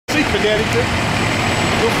Connecticut.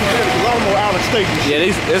 A lot more out of state. Yeah,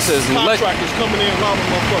 this is contractors coming in, a lot of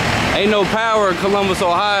motherfuckers. Ain't no power in Columbus,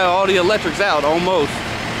 Ohio. All the electric's out almost.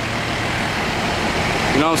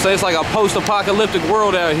 You know what I'm saying? It's like a post-apocalyptic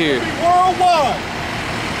world out here. Worldwide.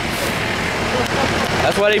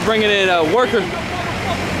 That's why they bringing in workers.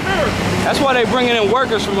 That's why they bringing in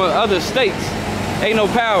workers from other states. Ain't no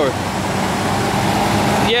power.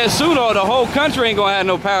 Yeah, soon though, the whole country ain't gonna have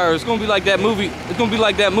no power. It's gonna be like that movie. It's gonna be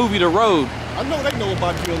like that movie, The Road. I know they know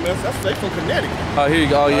about GMS. That's they from Connecticut. Oh, here you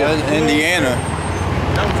go. Oh, yeah, Indiana.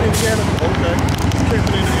 That was Indiana. Okay.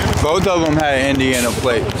 Both of them had Indiana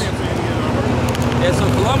plates. Yeah, so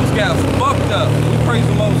Columbus got fucked up. We praise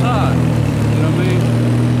the Most High. You know what I mean?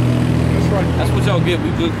 That's right. That's what y'all get.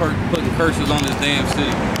 We good putting curses on this damn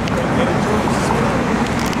city.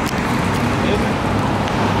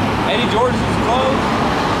 Eddie George's is closed?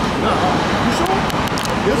 No. You sure?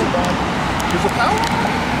 Is it power?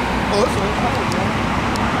 Oh, it's on power, bro.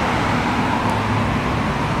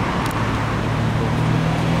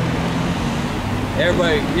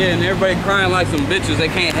 Everybody, yeah, and everybody crying like some bitches. They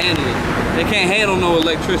can't handle it. They can't handle no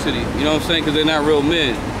electricity. You know what I'm saying? Because they're not real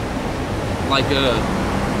men. Like, go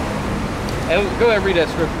ahead and read that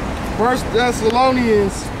scripture. 1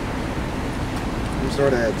 Thessalonians. We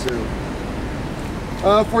start at 2.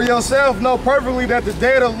 For yourself know perfectly that the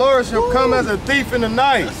day of the Lord shall come as a thief in the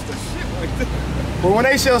night. That's the shit right there. For when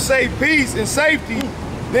they shall say peace and safety,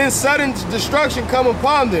 then sudden destruction come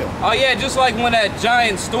upon them. Oh yeah, just like when that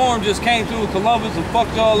giant storm just came through Columbus and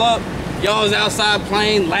fucked y'all up. Y'all was outside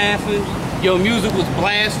playing, laughing. Your music was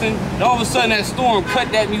blasting. And all of a sudden that storm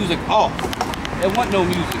cut that music off. There wasn't no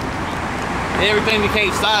music. And everything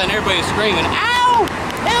became silent. Everybody was screaming, "Ow!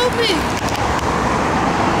 Help me!"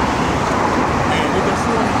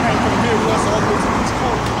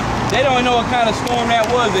 They don't know what kind of storm that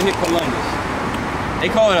was that hit Columbus. They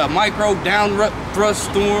call it a micro down thrust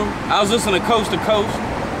storm. I was listening to Coast to Coast.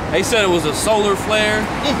 They said it was a solar flare.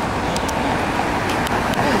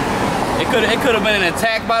 It could have been an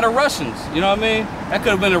attack by the Russians. You know what I mean? That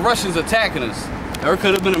could have been the Russians attacking us. Or it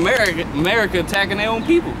could have been America attacking their own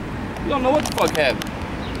people. You don't know what the fuck happened.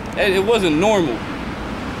 It wasn't normal.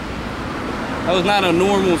 That was not a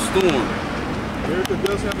normal storm. America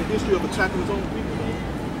does have a history of attacking its own people.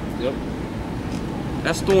 Yep.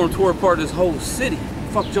 That storm tore apart this whole city.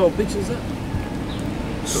 Fucked y'all bitches up.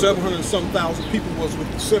 700-something thousand people was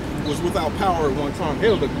without power at one time.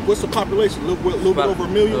 Hell, what's the population? A little bit over a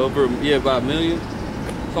million? About a million.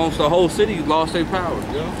 So almost the whole city lost their power.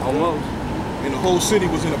 Yeah. Almost. And the whole city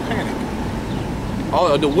was in a panic.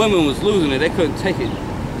 All the women was losing it. They couldn't take it.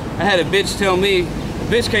 I had a bitch tell me, a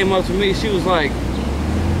bitch came up to me, she was like,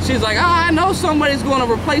 oh, I know somebody's going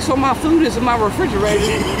to replace all my food that's in my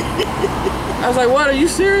refrigerator. I was like, what, are you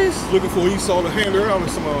serious? Looking for, he saw to hand her out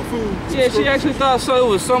some food. Yeah, she actually thought so it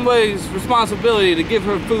was somebody's responsibility to give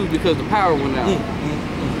her food because the power went out.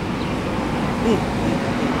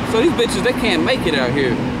 So these bitches, they can't make it out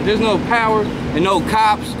here. There's no power and no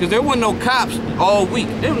cops, because there wasn't no cops all week.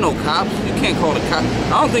 There were no cops. You can't call the cops.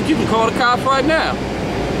 I don't think you can call the cops right now.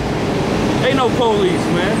 Ain't no police,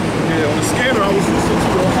 man. Yeah, on the scanner, I was listening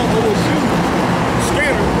to a whole shoot.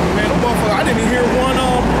 Scanner, man, the motherfucker, I didn't even hear one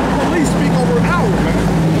police speak over an hour, man.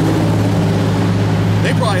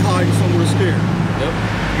 They probably hiding somewhere scared. Yep.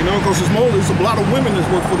 You know, because there's a lot of women that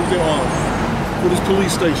work for this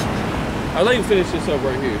police station. I'll let you finish this up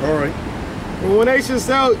right here. All right. For when they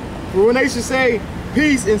should say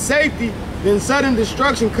peace and safety, then sudden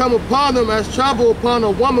destruction come upon them as trouble upon a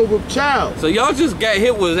woman with child. So y'all just got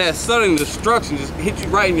hit with that sudden destruction, just hit you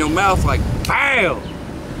right in your mouth like BAM!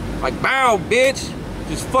 Like BAM, bitch!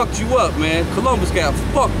 Just fucked you up, man. Columbus got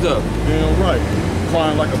fucked up. Damn right.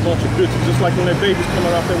 Crying like a bunch of bitches, just like when that baby's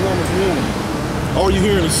coming out that woman's womb. All you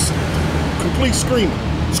hearing is complete screaming.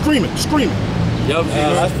 Screaming. Yup.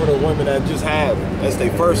 That's for the women that just had them. That's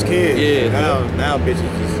their first kid. Yeah. Now bitches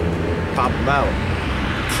just pop them out.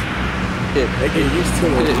 Yeah. They get used to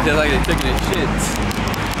it. They're like they're taking their shit.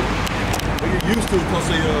 They get used to it because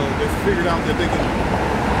they figured out that they can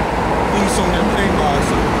ease some of their pain by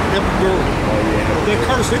some epidural. Oh yeah. But that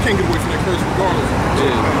curse, they can't get away from that curse regardless.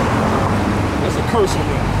 Yeah. That's a curse on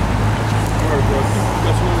them. All right, bro.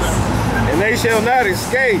 That's one of that. And they shall not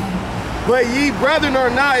escape. But ye brethren are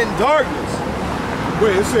not in darkness.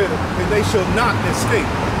 Wait, it said, and they shall not escape.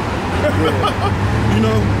 You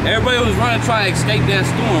know? Everybody was running trying to escape that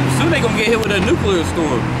storm. Soon they gonna get hit with a nuclear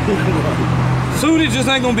storm. Soon it just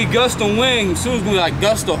ain't gonna be gust of wind. Soon it's gonna be like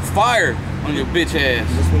gust of fire on your bitch ass.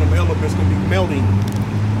 That's when them elements gonna be melting.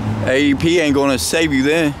 AEP ain't gonna save you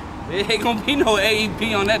then. It ain't gonna be no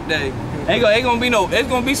AEP on that day. Ain't gonna be no, it's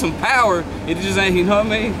gonna be some power. It just ain't, you know what I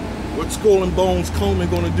mean? What's Skull and Bones Coleman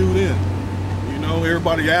gonna do then? You know,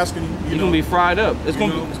 everybody asking. You're gonna be fried up. It's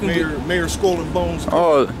gonna be. Mayor Skull and Bones.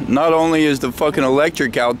 Oh, not only is the fucking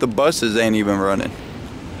electric out, the buses ain't even running.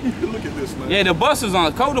 Look at this, man. Yeah, the buses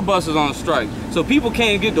on Coda buses on strike, so people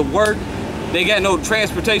can't get to work. They got no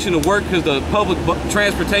transportation to work because the public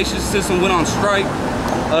transportation system went on strike.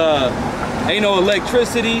 Ain't no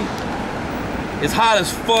electricity. It's hot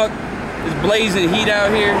as fuck. It's blazing heat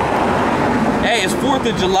out here. Hey, it's 4th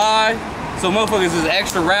of July, so motherfuckers is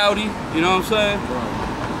extra rowdy. You know what I'm saying?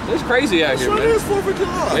 Right. It's crazy out here, man. It is 4th of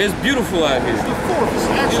July. It's beautiful out here. It's the 4th. It's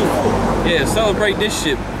actually 4th. Yeah, celebrate this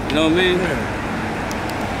shit. You know what I mean?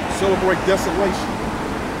 Yeah. Celebrate desolation.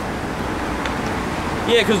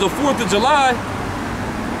 Yeah, because the 4th of July,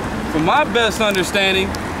 from my best understanding,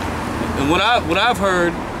 and what I've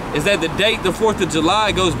heard, is that the date, the 4th of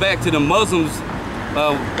July, goes back to the Muslims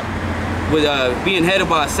with being headed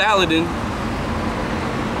by Saladin.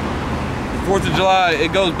 The 4th of July,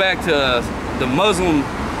 it goes back to the Muslims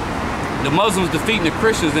defeating the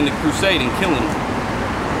Christians in the crusade and killing them.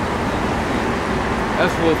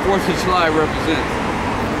 That's what 4th of July represents.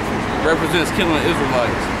 Represents killing the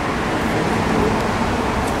Israelites.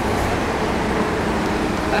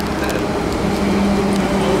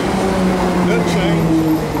 That change.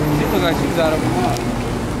 She looks like she's out of her mind.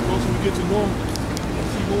 Once we get to normal,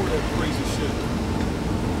 see more of that crazy shit.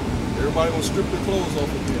 Everybody gonna strip their clothes off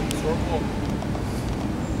again. Start walking.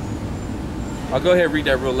 I'll go ahead and read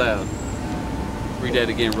that real loud. Read that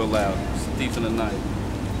again real loud. It's a thief in the night.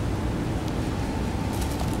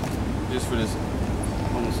 Just for this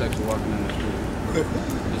homosexual walking in the street.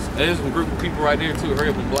 There's a group of people right there too. Hurry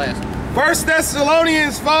up and blast them. 1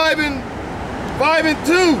 Thessalonians 5 and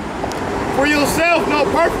 2. For yourself know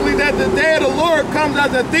perfectly that the day of the Lord comes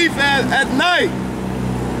as a thief at night.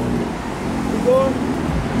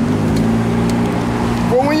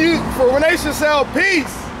 For when they shall sell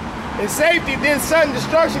peace and safety, then sudden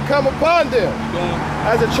destruction come upon them.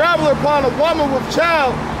 As a traveler upon a woman with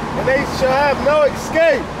child, and they shall have no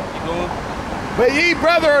escape. But ye,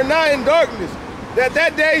 brother, are not in darkness,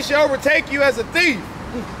 that day shall overtake you as a thief.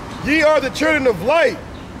 Ye are the children of light,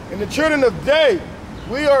 and the children of day.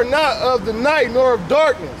 We are not of the night, nor of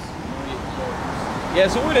darkness. Yeah,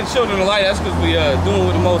 so we're the children of light. That's because we doing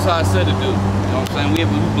what the Most High said to do. You know what I'm saying?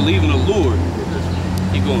 We believe in the Lord.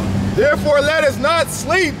 Keep going. Therefore, let us not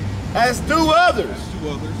sleep as do others.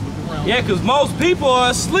 Yeah, because most people are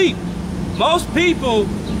asleep. Most people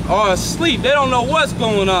are asleep. They don't know what's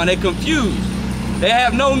going on. They're confused. They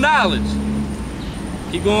have no knowledge.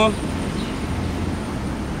 Keep going.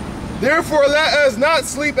 Therefore, let us not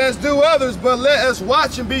sleep as do others, but let us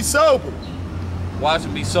watch and be sober. Watch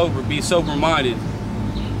and be sober. Be sober-minded.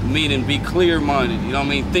 Meaning be clear-minded. You know what I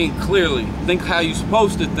mean? Think clearly. Think how you're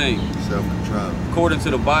supposed to think. Self-control. According to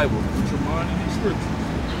the Bible. Put your mind in the scriptures.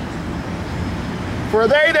 For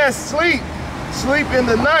they that sleep, sleep in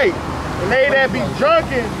the night. And they that be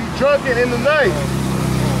drunken in the night.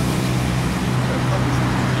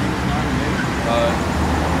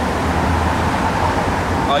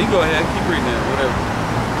 Oh, you go ahead. Keep reading that. Whatever.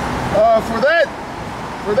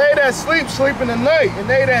 For they that sleep, sleep in the night. And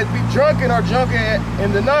they that be drunken are drunken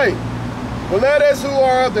in the night. But let us who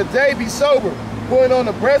are of the day be sober, putting on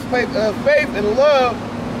the breastplate of faith and love,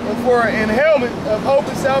 and for an helmet of hope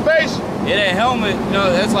and salvation. Yeah, that helmet, you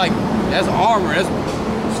know, that's armor. That's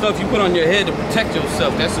stuff you put on your head to protect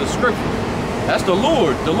yourself. That's the scripture. That's the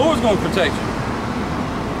Lord. The Lord's going to protect you.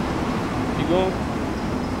 Keep going.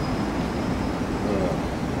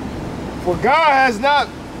 For God has not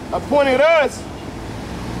appointed us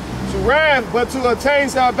to wrath, but to attain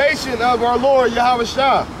salvation of our Lord Yahweh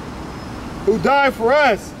Shah, who died for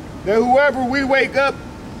us, that whoever we wake up,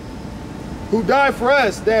 who died for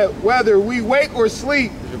us, that whether we wake or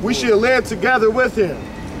sleep, we should live together with him.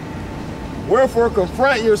 Wherefore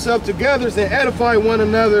confront yourself together and edify one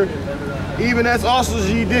another, even as also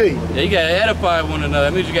as ye do. Yeah, you gotta edify one another.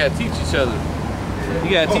 That means you gotta teach each other.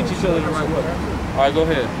 You gotta teach each other the right way. All right, go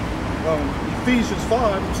ahead. Ephesians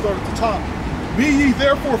 5, we start at the top. Be ye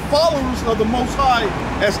therefore followers of the Most High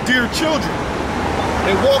as dear children,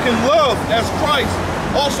 and walk in love as Christ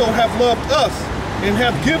also hath loved us, and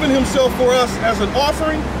hath given himself for us as an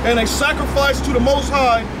offering and a sacrifice to the Most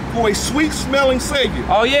High for a sweet-smelling Savior.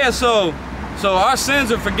 Oh yeah, so our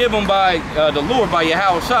sins are forgiven by the Lord, by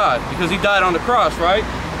Yahweh Shai, because he died on the cross, right?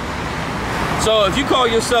 So if you call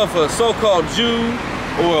yourself a so-called Jew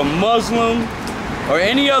or a Muslim or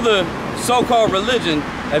any other so-called religion,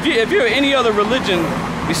 if you're any other religion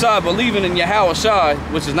besides believing in Yahweh Shai,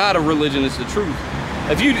 which is not a religion, it's the truth.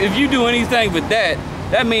 If you do anything but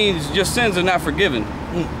that means your sins are not forgiven.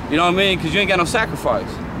 You know what I mean? Because you ain't got no sacrifice.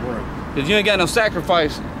 Right. Because you ain't got no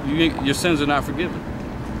sacrifice, your sins are not forgiven.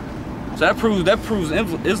 So that proves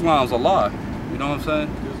Islam's a lie. You know what I'm saying?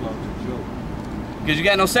 Islam's a joke. Because you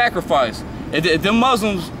got no sacrifice. If the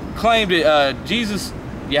Muslims claim that Jesus,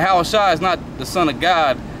 Yahushua, is not the Son of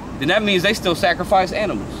God, then that means they still sacrifice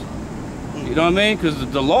animals. You know what I mean?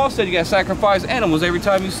 Because the law said you got to sacrifice animals every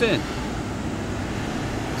time you sin.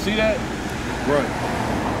 See that? Right.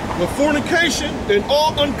 But fornication and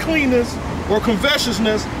all uncleanness or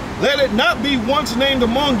covetousness, let it not be once named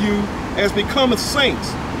among you as becometh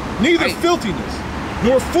saints, neither filthiness,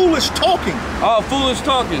 nor foolish talking. Oh, foolish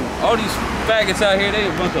talking. All these faggots out here, they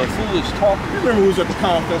a bunch of foolish talking. You remember who was at the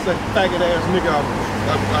conference, that faggot ass nigga I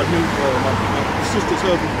knew, my sister's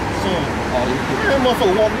husband's son. Oh, Yeah,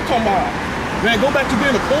 motherfucker walking, you talking about, man, go back to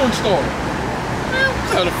being a porn star. Man,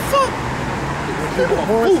 what the fuck?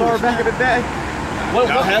 Porn star back in the day.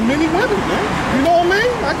 I have many women, man. You know what I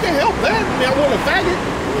mean? I can't help that. I mean, I want a faggot.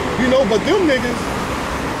 You know, but them niggas,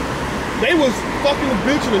 they was fucking a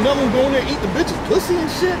bitch and another one going there eat the bitch's pussy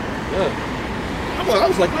and shit. yeah. I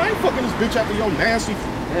was like, I ain't fucking this bitch after your nasty,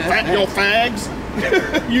 your fags.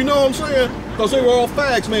 You know what I'm saying? Because they were all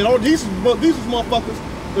fags, man. All these motherfuckers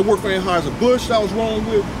that worked for Anheuser-Busch that I was wrong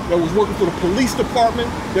with, that was working for the police department,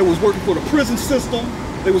 that was working for the prison system.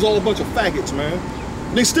 They was all a bunch of faggots, man.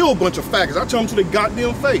 And they still a bunch of faggots. I tell them to their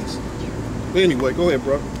goddamn face. But anyway, go ahead,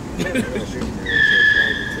 bro.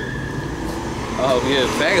 Oh yeah,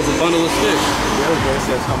 faggot's a bundle of sticks. The other day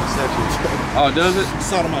says homosexual. Oh, does it?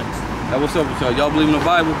 Sodomites. That what's up with y'all? Y'all believe in the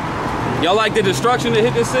Bible? Y'all like the destruction that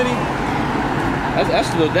hit this city?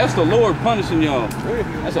 That's the Lord punishing y'all.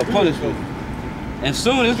 That's a punishment. And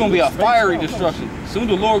soon it's gonna be a fiery destruction. Soon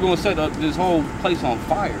the Lord gonna set up this whole place on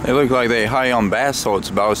fire. They look like they high on bath salts,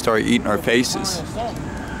 about to start eating our faces.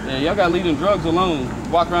 Yeah, y'all gotta leave them drugs alone.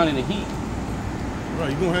 Walk around in the heat.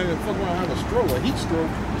 Right, you gonna fuck around and have a stroke, a heat stroke.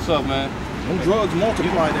 What's up, man? Them drugs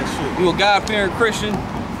multiply that shit. You a God-fearing Christian?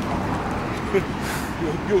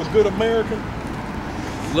 You a good American.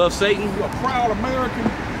 Love Satan? You a proud American.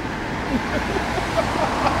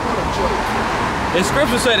 What a joke. And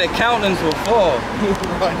scripture say that countenance will fall.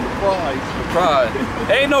 Right, Pride.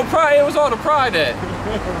 Ain't no pride, it was all the pride that.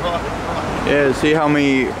 Yeah, see how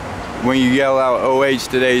many, when you yell out OH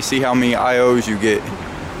today, see how many IOs you get.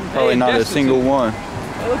 Probably Hey, not a destitute. single one.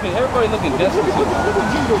 Hey, look at everybody looking destitute. Look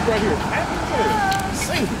at Jesus right here.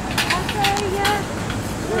 Single.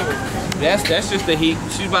 That's just the heat.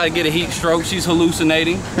 She's about to get a heat stroke. She's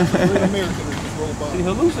hallucinating. Great American is just rolled by. She's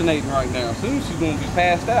hallucinating right now. Soon she's gonna be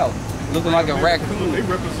passed out, looking like a raccoon. They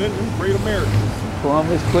represent them great Americans.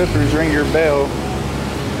 Columbus Clippers, ring your bell.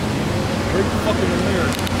 Great fucking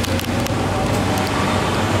Americans.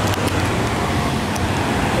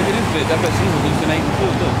 Look at this bitch. I bet she's hallucinating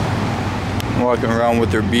too. Look. Walking around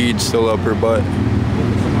with her beads still up her butt.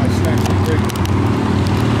 Somebody snatched the great.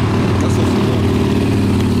 That's what she's doing.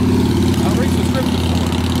 I'll read the scripture for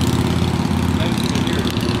her. Maybe she can hear it.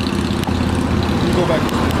 You go back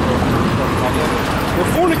to the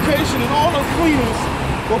fornication and all uncleanness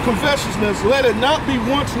or covetousness, let it not be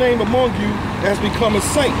once named among you as becoming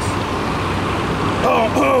saints.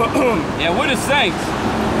 Yeah, we're the saints.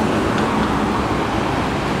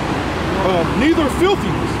 Neither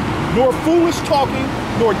filthiness, nor foolish talking,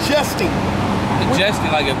 nor jesting.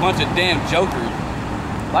 Jesting like a bunch of damn jokers.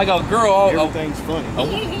 Like a girl, Everything's funny.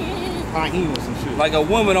 Hyenas and shit. like a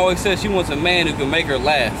woman always says she wants a man who can make her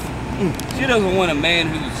laugh. She doesn't want a man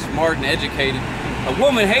who's smart and educated. A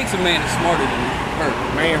woman hates a man that's smarter than her.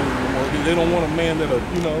 Man, they don't want a man that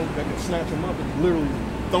that can snatch him up and literally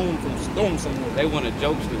throw him somewhere. They want a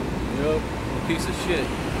jokester. Yep. Piece of shit.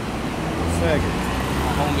 Faggot.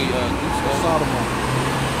 My homie, Sodomite.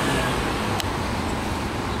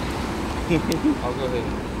 I'll go ahead.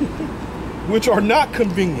 Which are not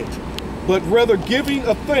convenient, but rather giving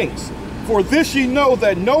of thanks. For this ye know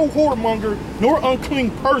that no whoremonger, nor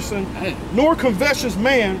unclean person, nor covetous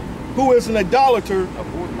man, who is an idolater,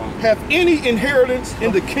 have any inheritance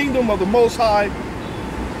in the kingdom of the Most High,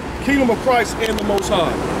 kingdom of Christ and the Most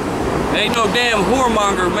High. Ain't no damn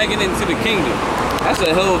whoremonger making it into the kingdom. That's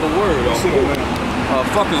a hell of a word.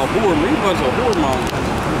 Fucking a whore, me bunch of whoremongers.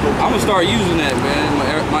 I'm gonna start using that, man,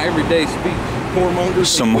 in my everyday speech. Whoremongers.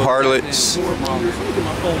 Some harlots. Whoremongers. Look at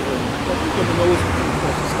my phone.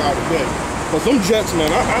 But them jets, man,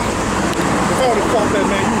 if I would have caught that,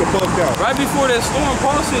 man, you would have bugged out. Right before that storm,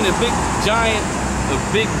 Paul seen a big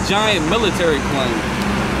giant military plane.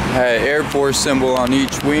 Had Air Force symbol on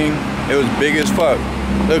each wing. It was big as fuck.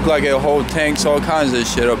 Looked like it hold tanks, all kinds of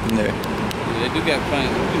shit up in there. Yeah, they do got planes.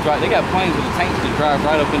 They got planes with the tanks that drive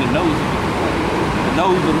right up in the nose of the plane. The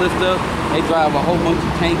nose will lift up. They drive a whole bunch of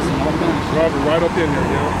tanks and all kinds of shit. Drive it right up in there,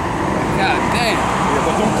 yo. God damn. Yeah,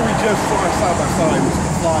 but them three jets flying side by side was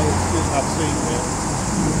the flyest shit I've seen, man.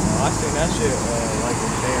 I seen that shit like on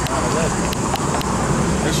the day of 9/11.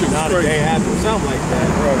 That shit was Not a crazy. day after, something like that.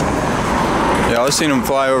 Right. Yeah, I've seen them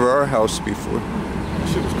fly over our house before. That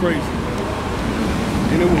shit was crazy, man.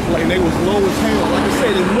 And it was like, they was low as hell. Like I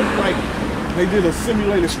said, it looked like they did a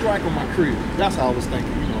simulated strike on my crib. That's how I was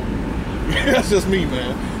thinking, you know. That's just me,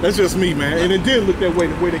 man. That's just me, man. And it did look that way,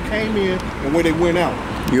 the way they came in and where they went out.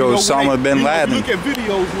 You Osama bin Laden. If you look at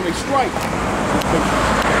videos when they strike, they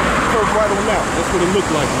curve right on out. That's what it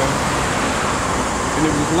looked like, man. And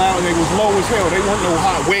it was loud and they was low as hell. They weren't no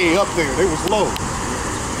high, way up there. They was low.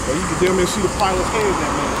 So you could damn near see the pilot's head in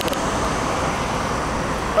that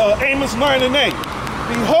man. Amos 9 and 8.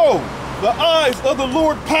 Behold, the eyes of the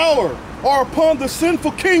Lord power are upon the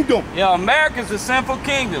sinful kingdom. Yo, America's a sinful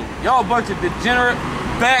kingdom. Y'all a bunch of degenerate,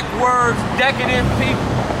 backwards, decadent people.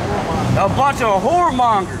 A bunch of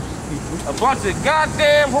whoremongers. A bunch of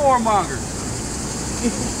goddamn whoremongers.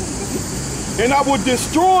 And I will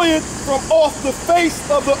destroy it from off the face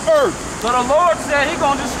of the earth. So the Lord said he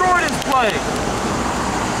gonna destroy this place.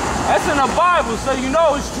 That's in the Bible, so you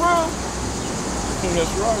know it's true.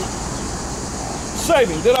 That's right.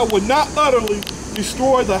 Saying that I would not utterly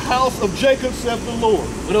destroy the house of Jacob, saith the Lord.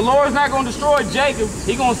 But the Lord's not gonna destroy Jacob.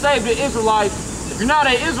 He gonna save the Israelites. If you're not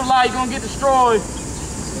an Israelite, you're gonna get destroyed.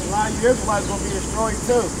 A lot of you Israelites gonna be destroyed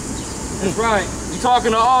too. That's right. You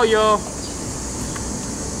talking to all y'all.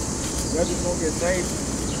 You're just gonna get saved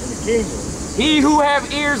in the kingdom. He who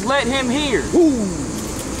have ears, let him hear.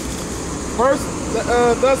 First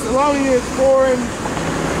Thessalonians 4 and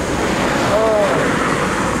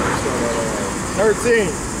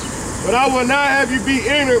 13. But I will not have you be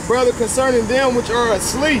ignorant, brother, concerning them which are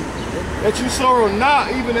asleep, that you sorrow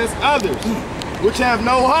not even as others, which have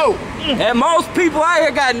no hope. And most people out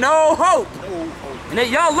here got no hope. And that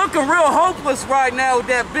y'all looking real hopeless right now with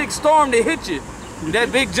that big storm that hit you.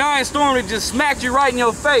 That big giant storm that just smacked you right in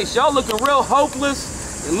your face. Y'all looking real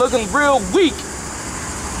hopeless and looking real weak.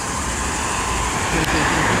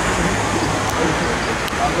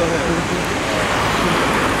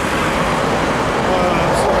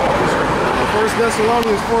 First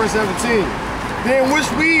Thessalonians 4 and 17. Then which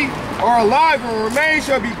we are alive and remain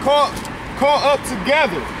shall be caught up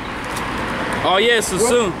together. Oh yeah, so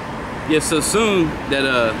soon. Yeah, so soon that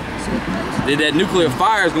that nuclear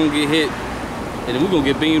fire is gonna get hit, and then we're gonna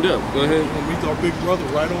get beamed up. Go ahead. We're gonna meet our big brother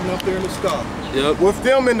right on up there in the sky. Yep. With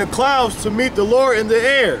them in the clouds to meet the Lord in the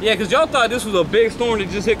air. Yeah, cause y'all thought this was a big storm that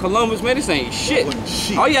just hit Columbus. Man, this ain't shit. Wasn't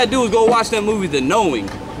shit. All you gotta do is go watch that movie, The Knowing.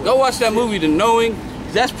 Go watch that movie, The Knowing.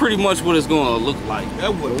 That's pretty much what it's gonna look like.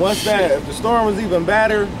 That was Once that, if the storm was even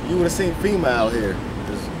badder, you would have seen FEMA out here.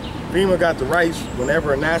 'Cause FEMA got the rights.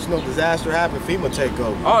 Whenever a national disaster happened, FEMA take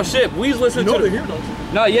over. Oh shit, we was listening You know to they're here, don't you?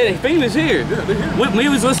 No, yeah, FEMA's here. Yeah, they're here. We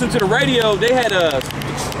was listening to the radio. They had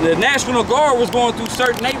the National Guard was going through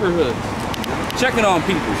certain neighborhoods, checking on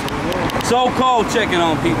people. So-called checking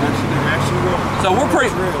on people. So we're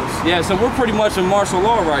pretty, yeah. So we're pretty much in martial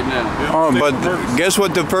law right now. Oh, but guess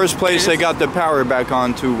what the first place they got the power back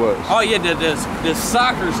on to was? Oh yeah, the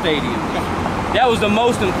soccer stadium. That was the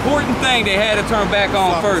most important thing they had to turn back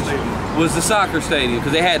on first. Was the soccer stadium,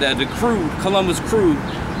 because they had the crew, Columbus Crew,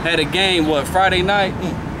 had a game Friday night.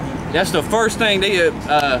 That's the first thing they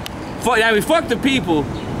fuck the people.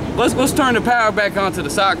 Let's turn the power back on to the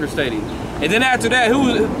soccer stadium. And then after that,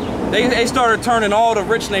 they started turning all the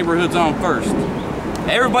rich neighborhoods on first.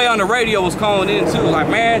 Everybody on the radio was calling in too, like,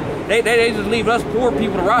 man, they just leave us poor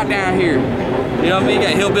people to rot down here. You know what I mean? You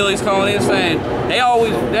got hillbillies calling in saying they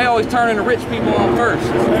always turning the rich people on first.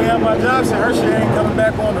 Lady at my job said her shit ain't coming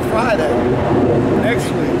back on to Friday. Next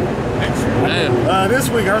week. Damn. This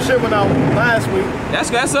week, her shit went out last week.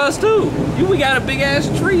 That's us too. We got a big ass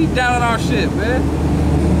tree down in our shit, man.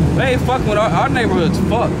 They ain't fucking with our neighborhood's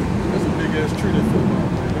fucked. That's a big ass tree that fell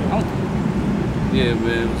down. Yeah,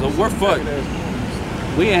 man. So we're fucked.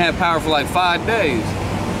 We ain't had power for like 5 days.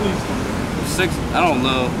 6, I don't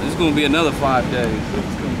know. It's gonna be another 5 days.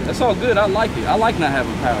 That's all good. I like it. I like not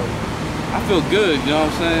having power. I feel good, you know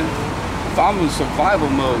what I'm saying? If I'm in survival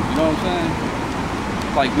mode, you know what I'm saying?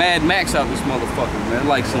 Like Mad Max out this motherfucker, man.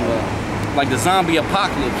 Like some, like the zombie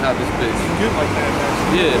apocalypse out this bitch. You get like that,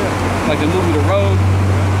 actually. Yeah. Like the movie The Road.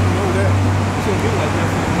 You know that. It's gonna get like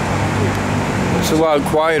that. It's a lot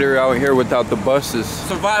quieter out here without the buses.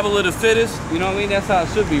 Survival of the fittest, you know what I mean? That's how it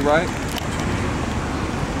should be, right?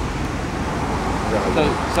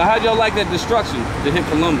 So how'd y'all like that destruction that hit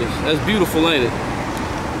Columbus? That's beautiful, ain't it?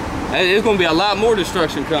 And it's gonna be a lot more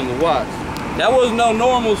destruction coming, watch. That was no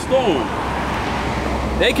normal storm.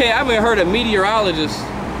 I haven't heard a meteorologist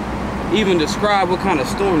even describe what kind of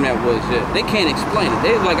storm that was yet. They can't explain it.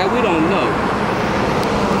 They're like, we don't know.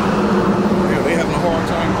 Yeah, they having a hard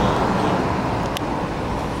time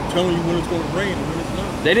telling you when it's going to rain and when it's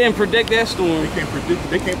not. They didn't predict that storm.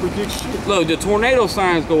 They can't predict shit. Look, the tornado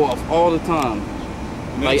signs go off all the time.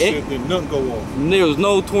 And Like then nothing go off. There was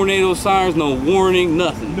no tornado sirens, no warning,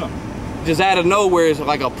 nothing. No. Just out of nowhere, it's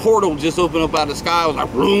like a portal just opened up out of the sky. It was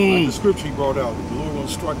like, boom. Like the scripture he brought out, the Lord will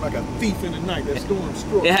strike like a thief in the night. That storm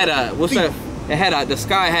struck. It had a, what's that? It had the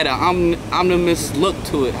sky had an ominous look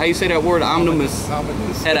to it. How you say that word? Ominous.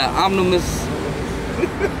 Had an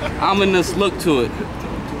ominous look to it.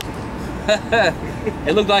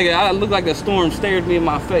 It looked like the storm stared me in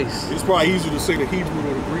my face. It's probably easier to say the Hebrew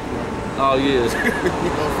or the Greek right now. Oh yeah.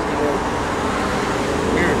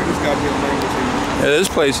 America, this goddamn language here. Yeah, this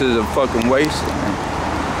place is a fucking waste.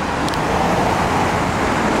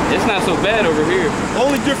 It's not so bad over here. The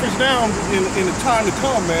only difference now in the time to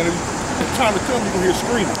come, man, is the time to come you're gonna hear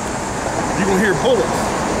screaming. You're gonna hear bullets.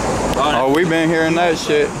 Oh, we've been hearing that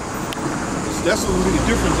shit. That's gonna be the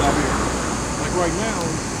difference out here. Like right now.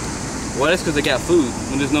 Well, that's because they got food.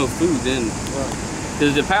 When there's no food, then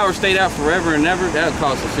because the power stayed out forever and ever, that would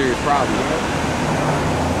cause a serious problem.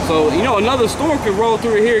 So, you know, another storm could roll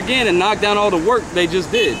through here again and knock down all the work they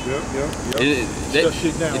just did. Yep. Shut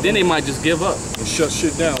shit down. And then they might just give up. And shut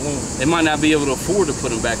shit down, won't They might not be able to afford to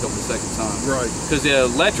put them back up a second time. Right. Because the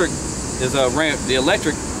electric is the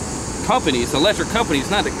electric company. It's electric company.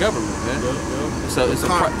 It's not the government, man. So it's a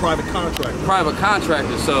private contractor. Private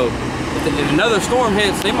contractor. So if another storm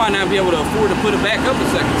hits, they might not be able to afford to put it back up a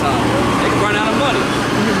second time. They can run out of money.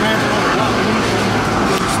 Can you imagine all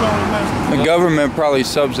the The government probably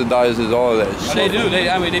subsidizes all of that shit. They do.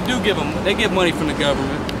 I mean, they do give them. They get money from the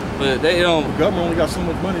government, but they don't. The government only got so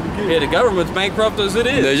much money to give. Yeah, the government's bankrupt as it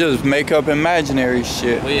is. They just make up imaginary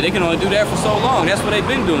shit. Well, yeah, they can only do that for so long. That's what they've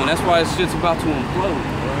been doing. That's why this shit's about to implode.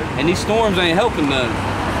 Right. And these storms ain't helping none.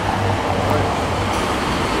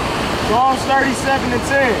 Psalms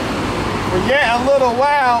 37:10. For yet a little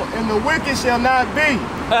while, and the wicked shall not be.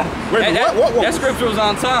 That scripture was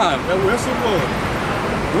on time. Yes, it was.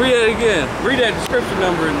 Read it again. Read that scripture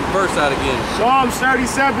number and verse out again. Psalms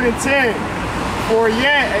 37:10. For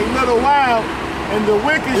yet a little while, and the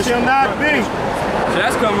wicked shall not be. So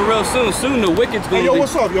that's coming real soon. Soon the wicked's going to be. Hey, yo,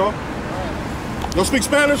 what's up, y'all? Y'all speak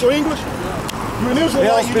Spanish or English? You an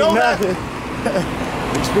Israelite, you know that?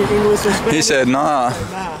 You speak English or Spanish? He said, nah.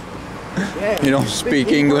 Nah. Yeah, You don't speak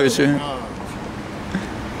English.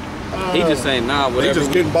 He just saying nah, whatever. They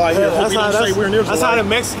just getting by here. Hope you don't say we're an Israelite. That's how the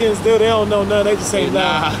Mexicans do. They don't know nothing. They just say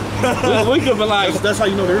nah. we could be like, that's how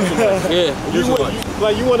you know they're Israelites. yeah.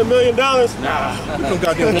 You want $1 million? Nah. Look at them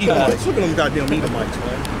goddamn Edomites. Look at them goddamn Edomites,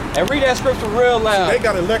 man. And read that scripture real loud. They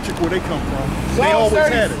got electric where they come from. They always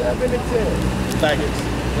had it. Faggots.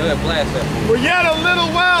 Go ahead, blast that. For yet a little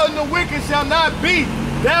while, and the wicked shall not be.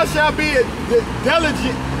 Thou shalt be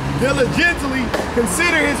diligently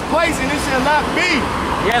consider his place, and it shall not be.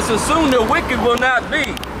 Yeah, so soon the wicked will not be.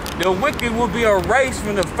 The wicked will be erased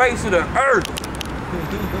from the face of the earth.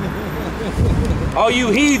 All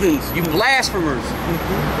you heathens, you blasphemers.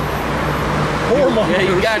 Whoremongers. Yeah,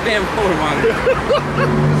 you goddamn whoremongers.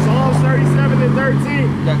 Psalms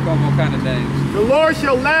 37:13. Got all kind of names. The Lord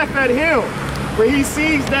shall laugh at him, for he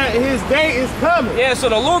sees that his day is coming. Yeah, so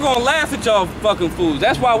the Lord gonna laugh at y'all fucking fools.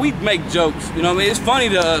 That's why we make jokes. You know what I mean? It's funny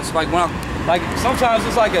to us. Like sometimes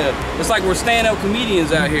it's like we're stand-up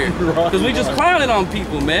comedians out here. Because we just clowning on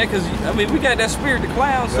people, man. Because I mean, we got that spirit to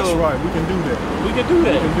clown. So that's right. We can do that. We can do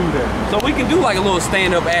that. We can do that. So we can do like a little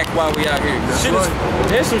stand-up act while we out here.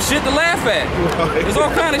 There's some shit to laugh at. There's all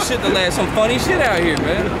kind of shit to laugh. Some funny shit out here,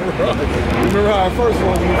 man. Remember how at first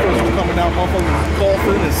when we first were coming out, motherfuckers was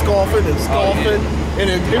coughing and scoffing and scoffing, and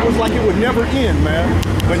it was like it would never end, man.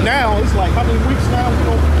 But now it's like how many weeks now?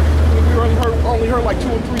 We only heard like 2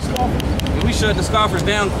 or 3 scoffers. We shut the scoffers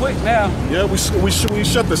down quick now. Yeah, we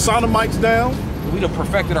shut the sodomites down. We done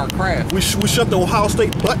perfected our craft. We shut the Ohio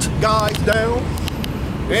State butt guys down.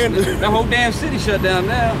 And the whole damn city shut down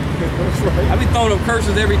now. That's right. I be throwing up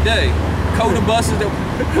curses every day. Coda buses.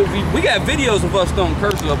 We got videos of us throwing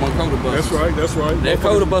curses up on Coda buses. That's right. That's right. That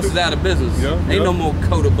Coda bus is out of business. Ain't no more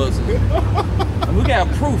Coda buses. We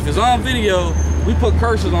got proof. It's on video. We put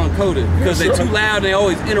curses on Coda because they're too loud and they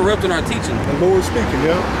always interrupting our teaching. The Lord speaking,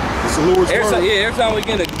 yeah. It's the Lord's word. Every time we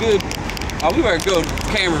get a good... Oh, we better go.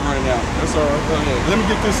 Camera running out. That's all right. Go ahead. Let me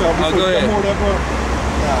get this out before go ahead. more of that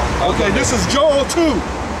okay, this is Joel 2.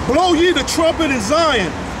 Blow ye the trumpet in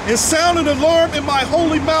Zion and sound an alarm in my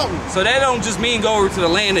holy mountain. So that don't just mean go over to the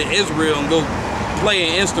land of Israel and go play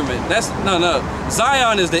an instrument. That's no.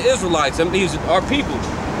 Zion is the Israelites. That means our people.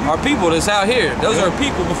 are people that's out here. Those are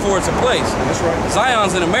people before it's a place. That's right.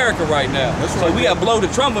 Zion's in America right now. That's so right, we got to blow the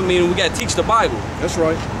trumpet, meaning we got to teach the Bible. That's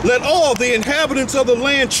right. Let all the inhabitants of the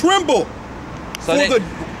land tremble. So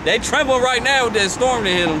they trembling right now with that storm that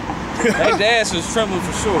hit them. That ass is trembling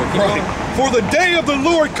for sure. Right. For the day of the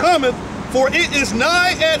Lord cometh, for it is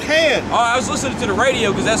nigh at hand. Oh, I was listening to the radio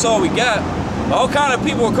because that's all we got. All kind of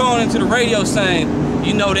people were calling into the radio saying,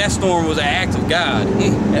 you know, that storm was an act of God.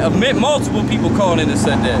 Multiple people called in and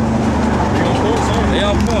said that. They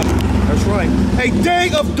on point. That's right. A day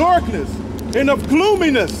of darkness and of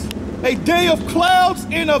gloominess. A day of clouds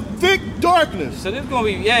and of thick darkness. So this is gonna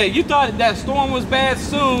be, yeah, you thought that storm was bad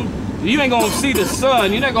soon. You ain't gonna see the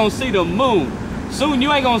sun, you're not gonna see the moon. Soon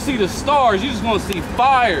you ain't gonna see the stars, you're just gonna see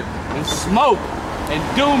fire and smoke and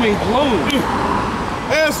doom and gloom.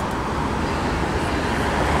 As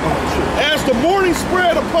the morning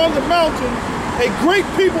spread upon the mountain, a great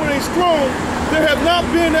people and a strong, there have not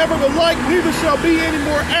been ever the like, neither shall be any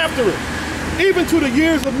more after it, even to the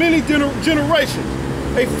years of many generations.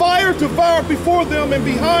 A fire devoureth before them, and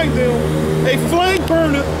behind them a flame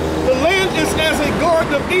burneth. The land is as a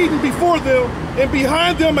garden of Eden before them, and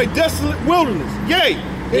behind them a desolate wilderness. Yea,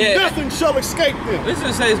 and nothing shall escape them. This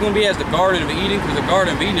doesn't say it's going to be as the Garden of Eden, because the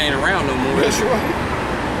Garden of Eden ain't around no more. That's right.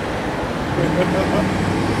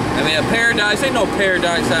 I mean, a paradise, ain't no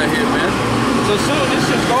paradise out here, man. So soon this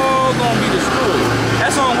shit's all going to be destroyed.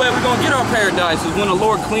 That's the only way we're going to get our paradise, is when the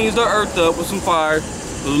Lord cleans the earth up with some fire.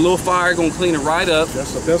 A little fire gonna clean it right up.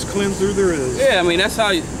 That's the best cleanser there is. Yeah, I mean that's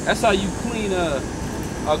how you clean.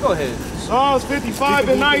 Oh, go ahead. Psalms 55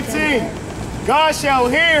 and 19. God shall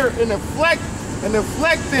hear and afflict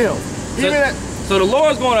them. So the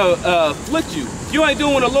Lord's gonna afflict you. If you ain't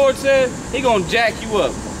doing what the Lord said, He gonna jack you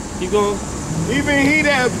up. He gonna. Even he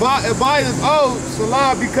that abideth old,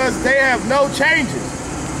 Salah, because they have no changes.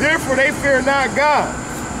 Therefore they fear not God.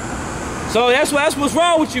 So that's what's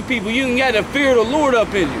wrong with you people. You ain't got the fear of the Lord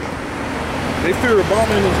up in you. They fear Obama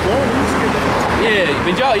and his throne. Yeah,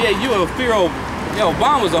 but y'all, you a fear of,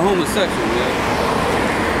 Obama's a homosexual, man.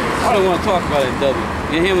 I don't want to talk about it, W.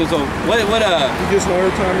 And him was on, what, He gets no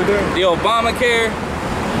airtime today. the Obamacare,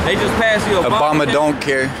 they just passed the Obama don't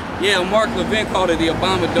care. Yeah, Mark Levin called it the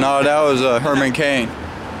Obama don't No, that was Herman Cain.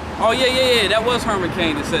 Oh, yeah, that was Herman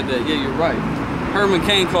Cain that said that. Yeah, you're right. Herman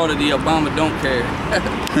Cain called it the Obama don't care.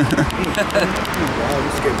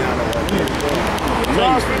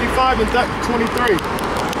 Psalms 55 and 23.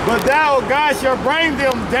 But thou, God, shall bring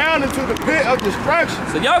them down into the pit of destruction.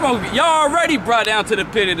 So y'all already brought down to the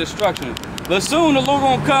pit of destruction. But soon the Lord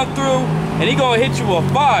gonna come through and He gonna hit you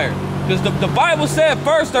with fire. Because the Bible said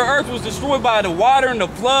first the earth was destroyed by the water and the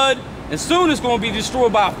flood, and soon it's gonna be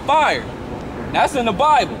destroyed by fire. That's in the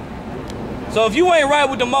Bible. So if you ain't right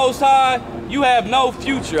with the Most High, you have no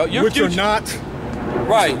future. Which you're not.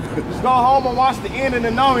 Right. Just go home and watch the end and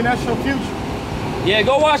the knowing. That's your future. Yeah,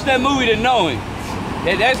 go watch that movie, The Knowing.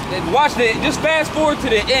 Just fast forward to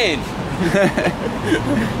the end.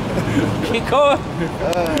 Keep going.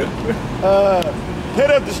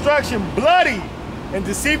 Pit of destruction, bloody and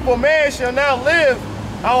deceitful man shall not live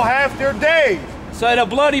out half their days. So the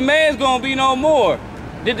bloody man's gonna be no more.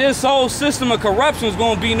 This whole system of corruption is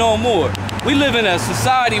gonna be no more. We live in a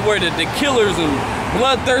society where the killers and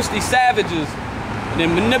bloodthirsty savages and the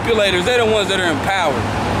manipulators, they're the ones that are in power.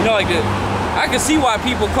 You know, like I can see why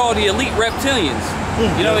people call the elite reptilians.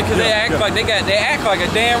 You know, because they act like a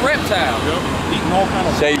damn reptile. Eating all kind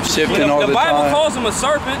of shape-shifting all the time. The Bible calls them a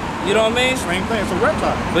serpent, you know what I mean? Same thing, it's a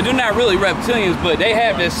reptile. But they're not really reptilians, but they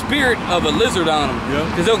have the spirit of a lizard on them.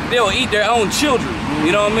 Because they'll eat their own children, you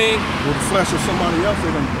know what I mean? With the flesh of somebody else,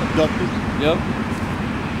 they're gonna abduct it. Yep.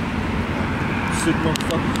 Sick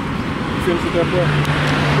motherfucker. You finish with that, bro?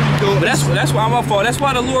 But that's why I'm my fault. That's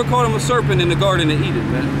why the Lord called him a serpent in the Garden of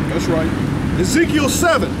Eden, man. That's right. Ezekiel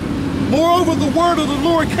 7. Moreover, the word of the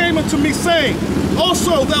Lord came unto me, saying,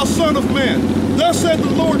 Also, thou son of man, thus said the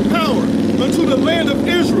Lord power unto the land of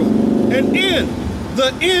Israel, and the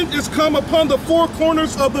end is come upon the four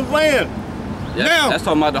corners of the land. That's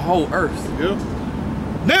talking about the whole earth. Yeah.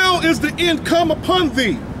 Now is the end come upon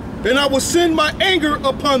thee, and I will send my anger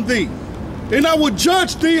upon thee, and I will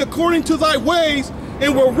judge thee according to thy ways,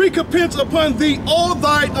 and will recompense upon thee all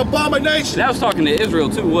thy abominations. That was talking to Israel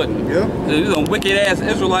too, wasn't it? Yeah. These are wicked ass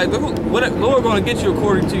Israelites. What the Lord gonna get you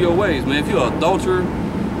according to your ways, man. If you're an adulterer,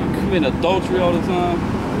 you commit adultery all the time.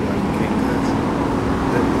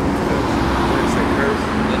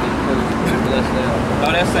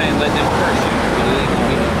 Oh, that's saying let them curse you.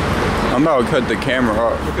 I'm about to cut the camera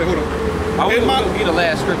off. Okay, hold on. I will be the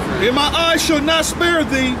last scripture. And my eyes shall not spare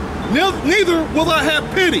thee, neither will I have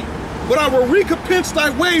pity, but I will recompense thy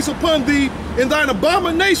ways upon thee and thine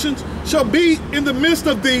abominations shall be in the midst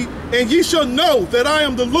of thee, and ye shall know that I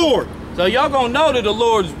am the Lord. So y'all gonna know that the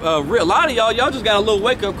Lord's real. A lot of y'all just got a little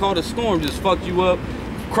wake up call. The storm just fucked you up,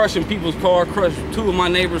 crushing people's car, crushed 2 of my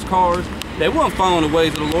neighbors' cars. They wasn't following the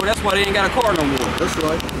ways of the Lord. That's why they ain't got a car no more. That's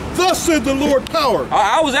right. Thus said the Lord power.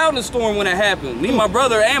 I was out in the storm when it happened. Me, my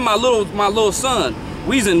brother, and my little son.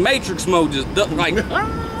 We was in Matrix mode, just like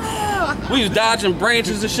we was dodging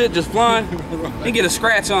branches and shit, just flying. Didn't get a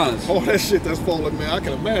scratch on us. All that shit that's falling, man. I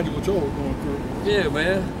can imagine what y'all were going through. Yeah,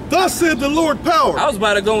 man. Thus said the Lord power. I was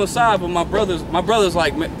about to go inside, but my brother's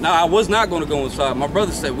like, no, I was not going to go inside. My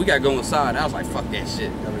brother said, we got to go inside. I was like, fuck that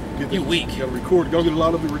shit. You weak. You gotta record it. Y'all get a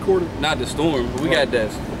lot of it recorded? Not the storm, but we got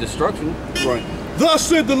that destruction. Right. Thus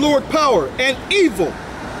said the Lord power, and evil,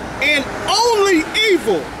 and only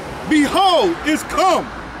evil, behold, is come.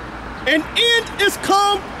 An end is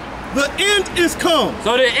come, the end is come.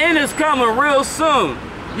 So the end is coming real soon.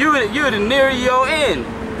 You're near your end.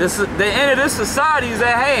 The end of this society is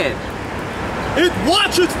at hand. It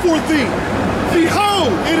watcheth for thee.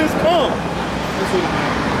 Behold, it is come.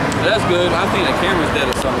 That's good. I think the camera's dead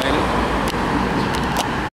or something.